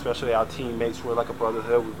NFL, especially our teammates. We're like a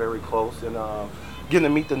brotherhood. We're very close. And getting to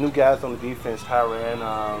meet the new guys on the defense, Tyrann,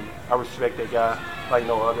 I respect that guy like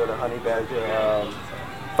no other, the Honey Badger,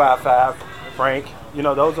 5'5", Frank. You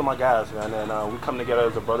know, those are my guys, man. And we come together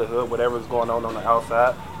as a brotherhood. Whatever's going on the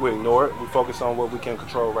outside, we ignore it. We focus on what we can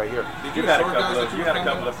control right here. You had a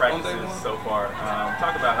couple of practices so far.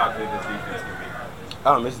 Talk about how good this defense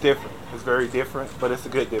can be. It's different. It's very different, but it's a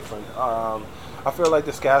good different. I feel like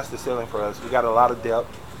the sky's the ceiling for us. We got a lot of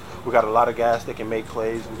depth. We got a lot of guys that can make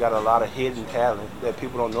plays. We got a lot of hidden talent that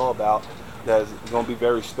people don't know about that's going to be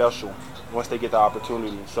very special once they get the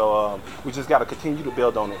opportunity. So we just got to continue to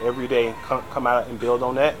build on it every day. Come out and build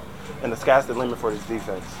on that, and the sky's the limit for this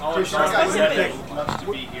defense. Much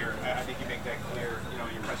to be here. I think you make that clear. You know,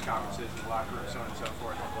 in your press conferences, in the locker room, so on and so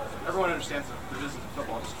forth. Everyone understands the business of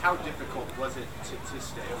football. Just how difficult was it to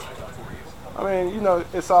stay for you? I mean, you know,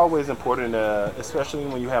 it's always important, especially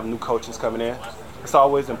when you have new coaches coming in. It's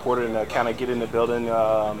always important to kind of get in the building,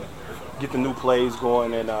 get the new plays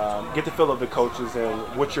going, and get the feel of the coaches and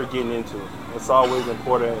what you're getting into. It's always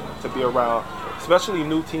important to be around, especially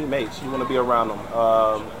new teammates. You want to be around them.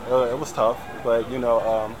 It was tough, but, you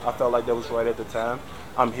know, I felt like that was right at the time.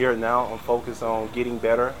 I'm here now. I'm focused on getting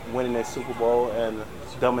better, winning this Super Bowl, and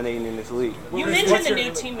dominating in this league. You mentioned the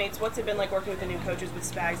new teammates. What's it been like working with the new coaches with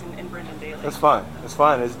Spags and Brendan Daly? It's fun. It's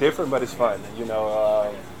fun. It's different, but it's fun. You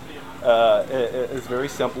know, it's very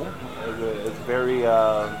simple. It's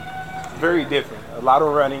very different. A lot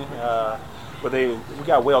of running, but we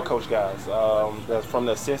got well-coached guys. That's from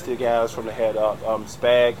the assistant guys, from the head up.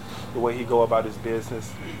 Spag, the way he go about his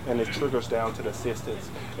business, and it triggers down to the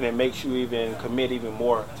assistants, and it makes you even commit even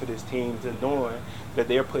more to this team, to knowing that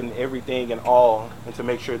they're putting everything and all, and to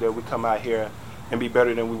make sure that we come out here and be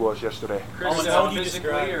better than we was yesterday. Chris, how do you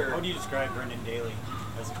describe Brendan Daly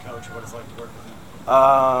as a coach, or what it's like to work with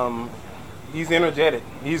him? He's energetic.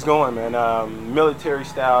 He's going, man. Military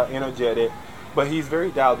style, energetic, but he's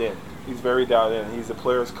very dialed in. He's very dialed in. He's a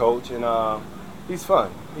player's coach, and he's fun.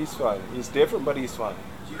 He's fun. He's different, but he's fun.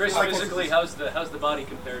 Chris, physically, how's the body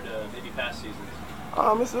compared to maybe past seasons?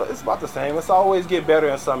 It's about the same. It's always get better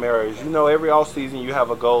in some areas. You know, every off season you have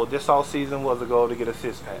a goal. This off season was a goal to get a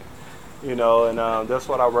six-pack. You know, and that's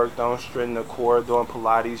what I worked on, strengthening the core, doing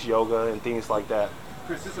Pilates, yoga, and things like that.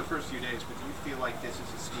 Chris, this is the first few days, but do you feel like this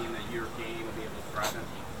is a scheme that your game will be able to thrive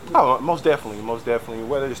in? Oh, most definitely.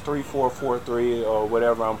 Whether it's 3-4, 4-3, or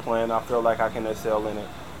whatever I'm playing, I feel like I can excel in it.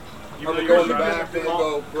 You really go in the back, then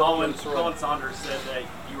go. Colin Saunders said that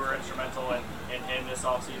you were instrumental in this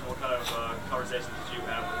offseason. What kind of conversations did you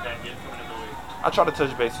have with Ben coming into the league? I try to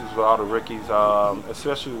touch bases with all the rookies,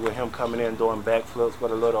 especially with him coming in doing backflips but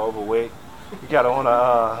a little overweight. You got to want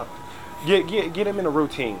to get him in a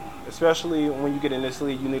routine. Especially when you get in this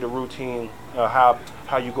league, you need a routine,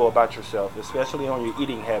 how you go about yourself, especially on your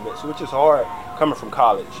eating habits, which is hard coming from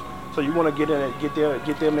college. So you want to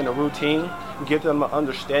get them in a routine, and get them an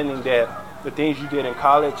understanding that the things you did in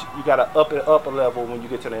college, you got to up it up a level when you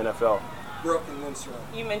get to the NFL.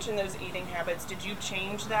 You mentioned those eating habits. Did you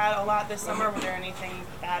change that a lot this summer? Was there anything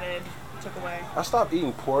added, took away? I stopped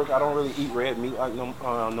eating pork. I don't really eat red meat like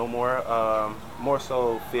no more. More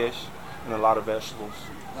so fish and a lot of vegetables.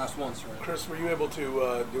 Last one, sir. Chris, were you able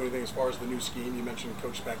to do anything as far as the new scheme? You mentioned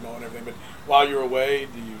Coach Spagnuolo and everything, but while you were away,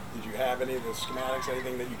 did you have any of the schematics,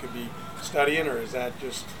 anything that you could be studying, or is that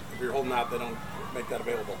just, if you're holding out, they don't make that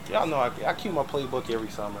available? Yeah, no, I keep my playbook every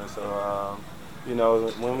summer. So, you know,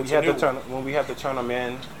 when we have to turn them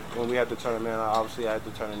in, obviously I have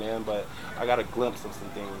to turn it in, but I got a glimpse of some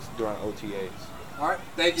things during OTAs. All right,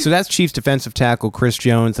 thank you. So that's Chiefs defensive tackle Chris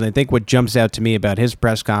Jones, and I think what jumps out to me about his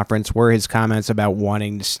press conference were his comments about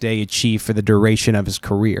wanting to stay a Chief for the duration of his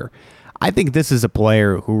career. I think this is a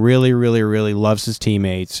player who really, really, really loves his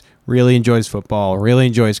teammates, really enjoys football, really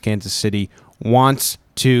enjoys Kansas City, wants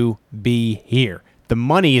to be here. The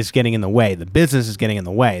money is getting in the way. The business is getting in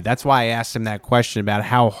the way. That's why I asked him that question about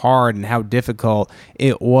how hard and how difficult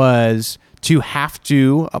it was to have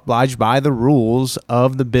to oblige by the rules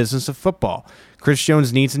of the business of football. Chris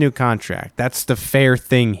Jones needs a new contract. That's the fair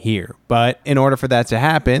thing here. But in order for that to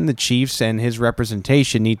happen, the Chiefs and his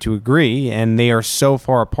representation need to agree, and they are so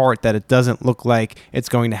far apart that it doesn't look like it's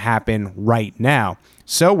going to happen right now.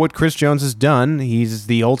 So what Chris Jones has done, he's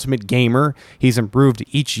the ultimate gamer. He's improved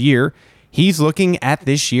each year. He's looking at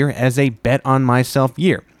this year as a bet on myself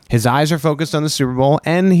year. His eyes are focused on the Super Bowl,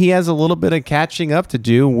 and he has a little bit of catching up to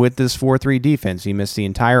do with this 4-3 defense. He missed the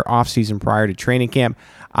entire offseason prior to training camp.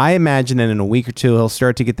 I imagine that in a week or two, he'll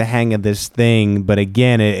start to get the hang of this thing. But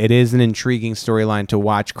again, it is an intriguing storyline to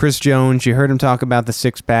watch. Chris Jones, you heard him talk about the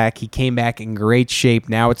six-pack. He came back in great shape.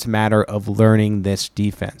 Now it's a matter of learning this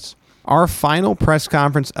defense. Our final press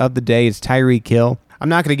conference of the day is Tyeek Hill. I'm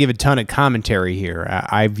not going to give a ton of commentary here.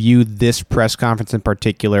 I view this press conference in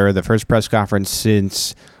particular, the first press conference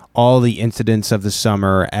since all the incidents of the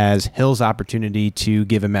summer, as Hill's opportunity to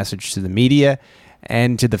give a message to the media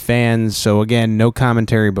and to the fans. So again, no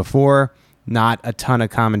commentary before, not a ton of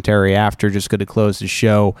commentary after, just going to close the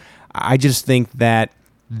show. I just think that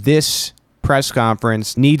this press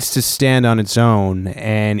conference needs to stand on its own,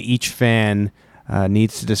 and each fan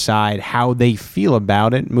needs to decide how they feel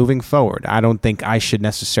about it moving forward. I don't think I should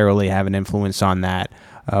necessarily have an influence on that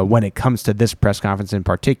when it comes to this press conference in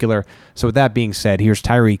particular. So with that being said, here's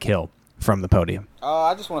Tyeek Hill from the podium.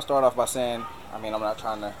 I just want to start off by saying, I'm not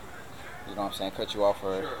trying to, cut you off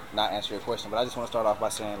or not answer your question, but I just want to start off by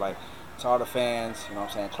saying, to all the fans,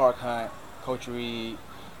 Clark Hunt, Coach Reid,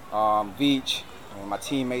 Veach, my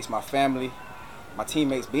teammates, my family, my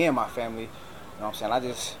teammates being my family,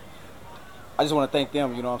 I just want to thank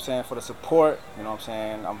them, for the support,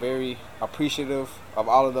 I'm very appreciative of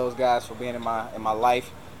all of those guys for being in my life,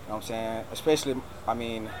 especially,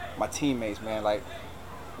 my teammates, man,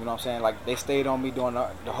 they stayed on me during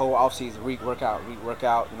the whole offseason, week workout,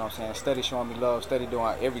 steady showing me love, steady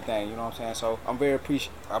doing everything, so I'm very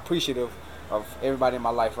appreciative of everybody in my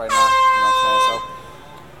life right now, so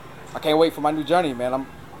I can't wait for my new journey, man.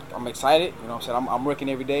 I'm excited, I'm working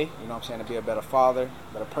every day, to be a better father,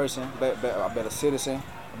 better person, a better citizen,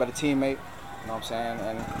 a better teammate,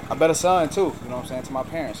 and a better son too, to my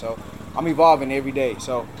parents. So I'm evolving every day.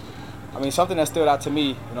 So, something that stood out to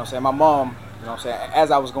me, my mom,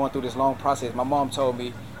 as I was going through this long process, my mom told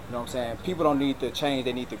me, people don't need to change,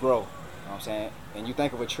 they need to grow, and you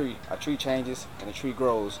think of a tree changes and a tree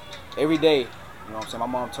grows. Every day, my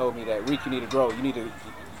mom told me that, Reek, you need to grow, you need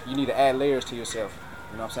to add layers to yourself.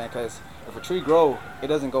 Because if a tree grows, it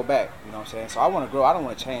doesn't go back, So I want to grow. I don't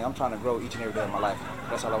want to change. I'm trying to grow each and every day of my life.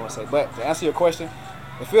 That's all I want to say. But to answer your question,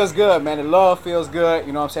 it feels good, man. The love feels good,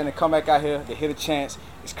 To come back out here, to hit a chance,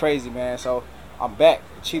 it's crazy, man. So I'm back.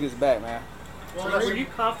 The cheetah's back, man. Well, were you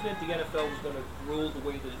confident the NFL was going to rule the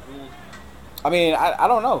way that it ruled? I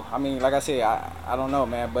don't know. Like I said, I don't know,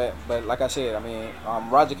 man. But like I said,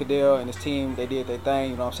 Roger Goodell and his team, they did their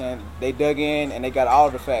thing, They dug in and they got all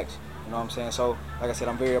the facts. So, like I said,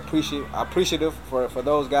 I'm very appreciative for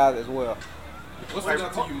those guys as well. What stood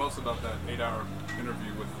out to you most about that 8-hour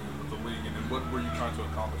interview with the league, and what were you trying to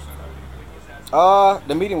accomplish in that meeting?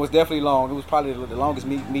 The meeting was definitely long. It was probably the longest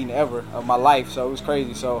meeting ever of my life, so it was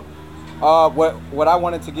crazy. So, what I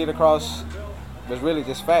wanted to get across was really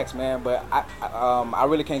just facts, man. But I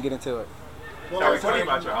really can't get into it. Well, tell me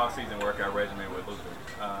about your off-season workout regimen with Luther.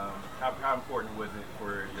 How important was it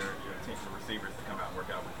for your team, the receivers, to come out and work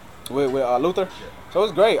out with you? With Luther? Yeah. So it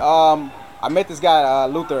was great. I met this guy,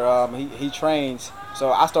 Luther. He trains.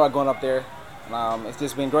 So I started going up there. It's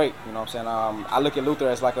just been great. I look at Luther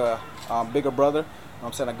as like a bigger brother.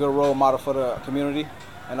 A good role model for the community.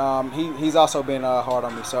 And he's also been hard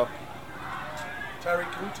on me. So.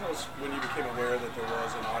 Tyreek, can you tell us when you became aware that there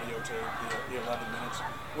was an audio tape, the 11 minutes?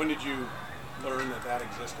 When did you learn that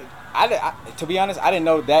existed? To be honest, I didn't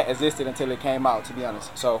know that existed until it came out, to be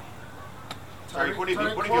honest. So. Tyreek, what have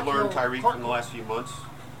you learned, Tyreek, from the last few months?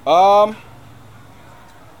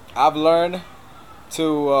 I've learned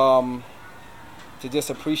to just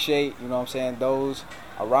appreciate, those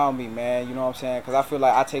around me, man. Because I feel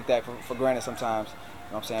like I take that for granted sometimes.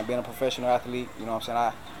 Being a professional athlete,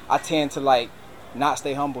 I tend to not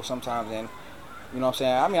stay humble sometimes, and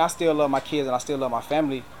I still love my kids and I still love my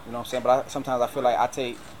family, but sometimes I feel like I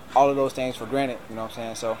take all of those things for granted,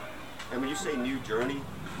 So. And when you say new journey,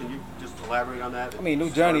 can you just elaborate on that? New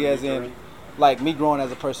journey as in, me growing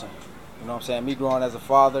as a person. Me growing as a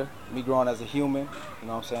father, me growing as a human. And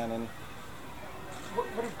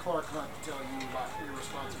what did Clark Hunt tell you about your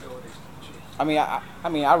responsibilities?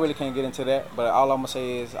 I really can't get into that. But all I'm gonna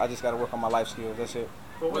say is I just gotta work on my life skills. That's it.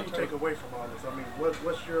 But what do you take away from all this?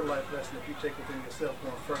 What's your life lesson that you take within yourself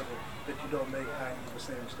going further that you don't make the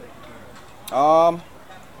same mistake again? I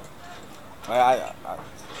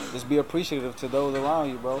just be appreciative to those around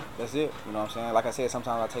you, bro. That's it. You know what I'm saying? Like I said,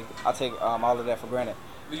 sometimes I take all of that for granted.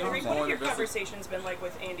 What have your conversations been like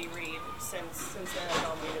with Andy Reid since the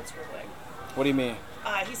NFL made its ruling? What do you mean?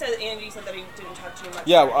 Andy said that he didn't talk to you much.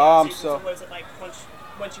 Yeah. So what is it like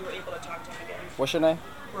once you were able to talk to him again? What's your name?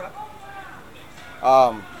 Brooke.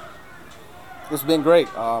 It's been great.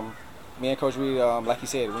 Me and Coach Reid, like you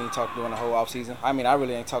said, we didn't talk during the whole offseason. I mean, I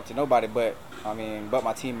really ain't talked to nobody, but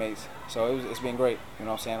my teammates. So it's been great. You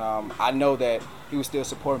know what I'm saying? I know that he was still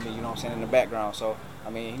supporting me. You know what I'm saying, in the background. So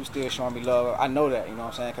he was still showing me love. I know that. You know what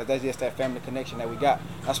I'm saying? Because that's just that family connection that we got.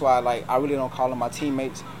 That's why I really don't call them my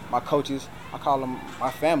teammates, my coaches. I call them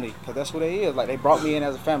my family because that's who they is. Like, they brought me in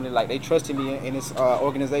as a family. Like, they trusted me in this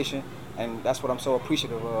organization. And that's what I'm so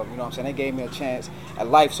appreciative of. You know what I'm saying? They gave me a chance at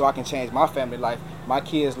life so I can change my family life, my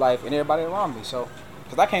kids' life, and everybody around me. So,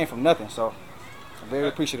 because I came from nothing. So, I'm very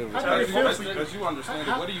appreciative of it. As you understand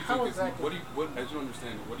it, what do you think is, as you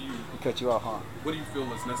understand it, what do you... Cut you off, huh? What do you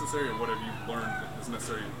feel is necessary, or what have you learned is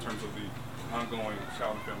necessary in terms of the ongoing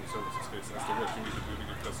Child and Family Services case as to what you need to do to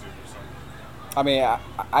get custody of your son?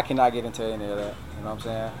 I cannot get into any of that. You know what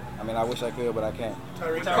I'm saying? I wish I could, but I can't.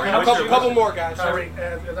 Tyreek, a couple more guys. Tyreek,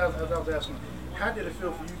 as I was asking, how did it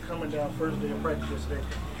feel for you coming down first day of practice yesterday,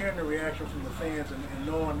 hearing the reaction from the fans and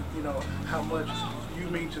knowing, how much you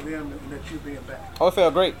mean to them and that you being back? Oh, it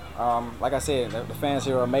felt great. Like I said, the fans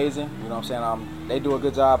here are amazing. You know what I'm saying? They do a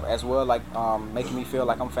good job as well, like making me feel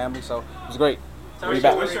like I'm family. So it was great.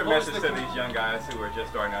 What's your message to these young guys who are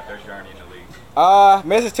just starting out their journey in the league?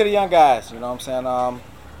 Message to the young guys. You know what I'm saying?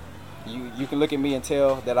 You can look at me and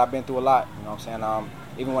tell that I've been through a lot. You know what I'm saying?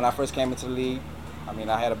 Even when I first came into the league,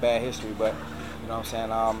 I had a bad history, but you know what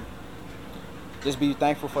I'm saying? Just be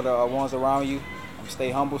thankful for the ones around you.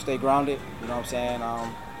 Stay humble, stay grounded. You know what I'm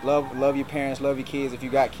saying? Love your parents, love your kids if you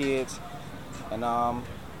got kids, and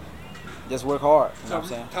just work hard. You know what I'm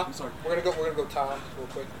saying? Tom, sorry. We're gonna go Tom real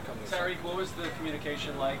quick. Tyreek, what was the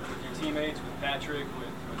communication like with your teammates, with Patrick,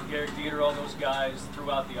 with Garrett Dieter, all those guys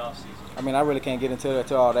throughout the offseason? I really can't get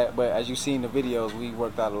into all that, but as you've seen the videos, we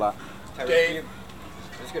worked out a lot. Dave,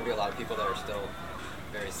 there's going to be a lot of people that are still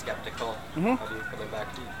very skeptical of you coming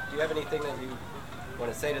back. Do you have anything that you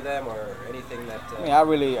want to say to them, or anything that? I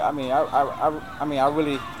really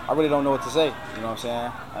don't know what to say. You know what I'm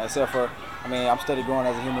saying? Except for, I'm steady growing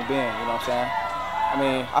as a human being. You know what I'm saying?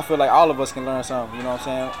 I feel like all of us can learn something. You know what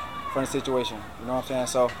I'm saying? From the situation. You know what I'm saying?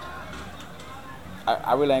 So,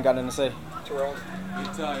 I really ain't got nothing to say. Terrell?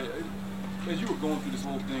 As you were going through this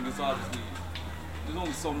whole thing, it's obviously there's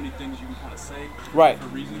only so many things you can kind of say right. for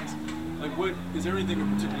reasons. Like, what is there anything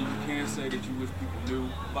in particular you can say that you wish people knew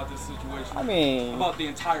about this situation? About the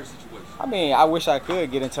entire situation. I wish I could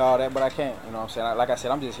get into all that, but I can't. You know what I'm saying? Like I said,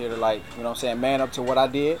 I'm just here to man up to what I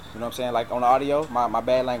did. You know what I'm saying? Like on the audio, my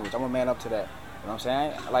bad language. I'm gonna man up to that. You know what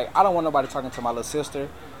I'm saying? Like, I don't want nobody talking to my little sister,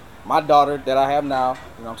 my daughter that I have now.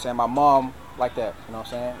 You know what I'm saying? My mom like that. You know what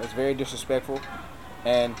I'm saying? It's very disrespectful,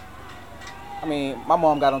 and my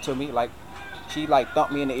mom got onto me, like, she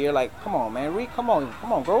thumped me in the ear, like, come on, man, Reed, come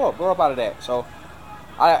on, grow up out of that. So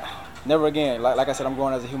I never again, like I said, I'm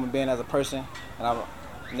growing as a human being, as a person, and I'm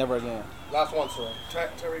never again. Last one, sir.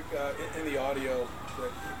 Tyreek, in the audio,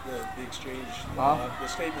 the exchange, the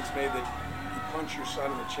statements made that you punched your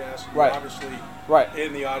son in the chest. Right. Obviously, right.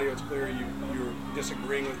 In the audio, it's clear you're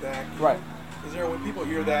disagreeing with that. Right. Is there, when people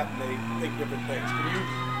hear that and they think different things, can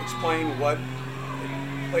you explain what,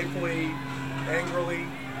 playfully, angrily,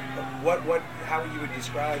 how you would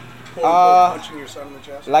describe punching your son in the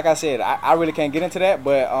chest? Like I said, I really can't get into that,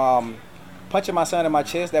 but punching my son in my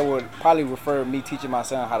chest, that would probably refer me teaching my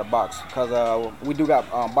son how to box, because we do got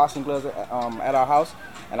boxing gloves at our house,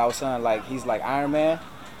 and our son, he's like Iron Man,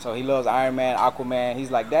 so he loves Iron Man, Aquaman.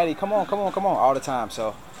 He's like, Daddy, come on, all the time.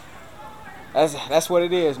 So that's what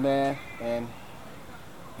it is, man. And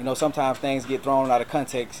sometimes things get thrown out of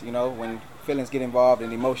context, when feelings get involved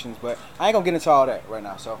and emotions, but I ain't gonna get into all that right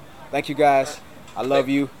now. So thank you guys. I love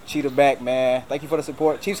you. Cheetah back, man. Thank you for the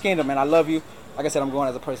support. Chiefs Kingdom, man, I love you. Like I said, I'm growing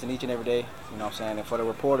as a person each and every day. You know what I'm saying? And for the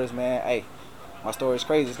reporters, man, hey, my story is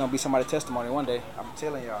crazy. It's gonna be somebody's testimony one day. I'm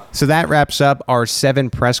telling y'all. So that wraps up our 7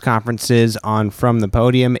 press conferences on From the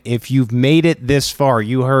Podium. If you've made it this far,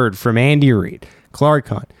 you heard from Andy Reid, Clark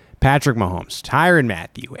Hunt, Patrick Mahomes, Tyrann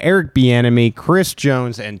Mathieu, Eric Bieniemy, Chris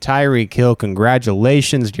Jones, and Tyreek Hill.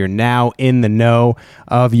 Congratulations. You're now in the know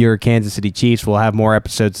of your Kansas City Chiefs. We'll have more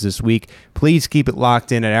episodes this week. Please keep it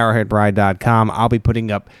locked in at arrowheadpride.com. I'll be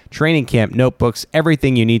putting up training camp notebooks.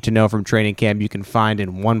 Everything you need to know from training camp you can find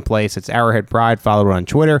in one place. It's Arrowhead Pride. Follow it on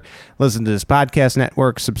Twitter. Listen to this podcast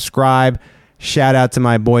network. Subscribe. Shout out to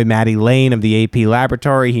my boy Matty Lane of the AP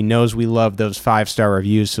Laboratory. He knows we love those 5-star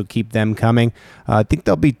reviews, so keep them coming. I think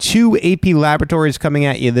there'll be 2 AP Laboratories coming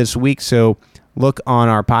at you this week, so look on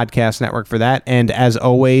our podcast network for that. And as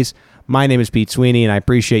always, my name is Pete Sweeney, and I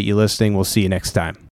appreciate you listening. We'll see you next time.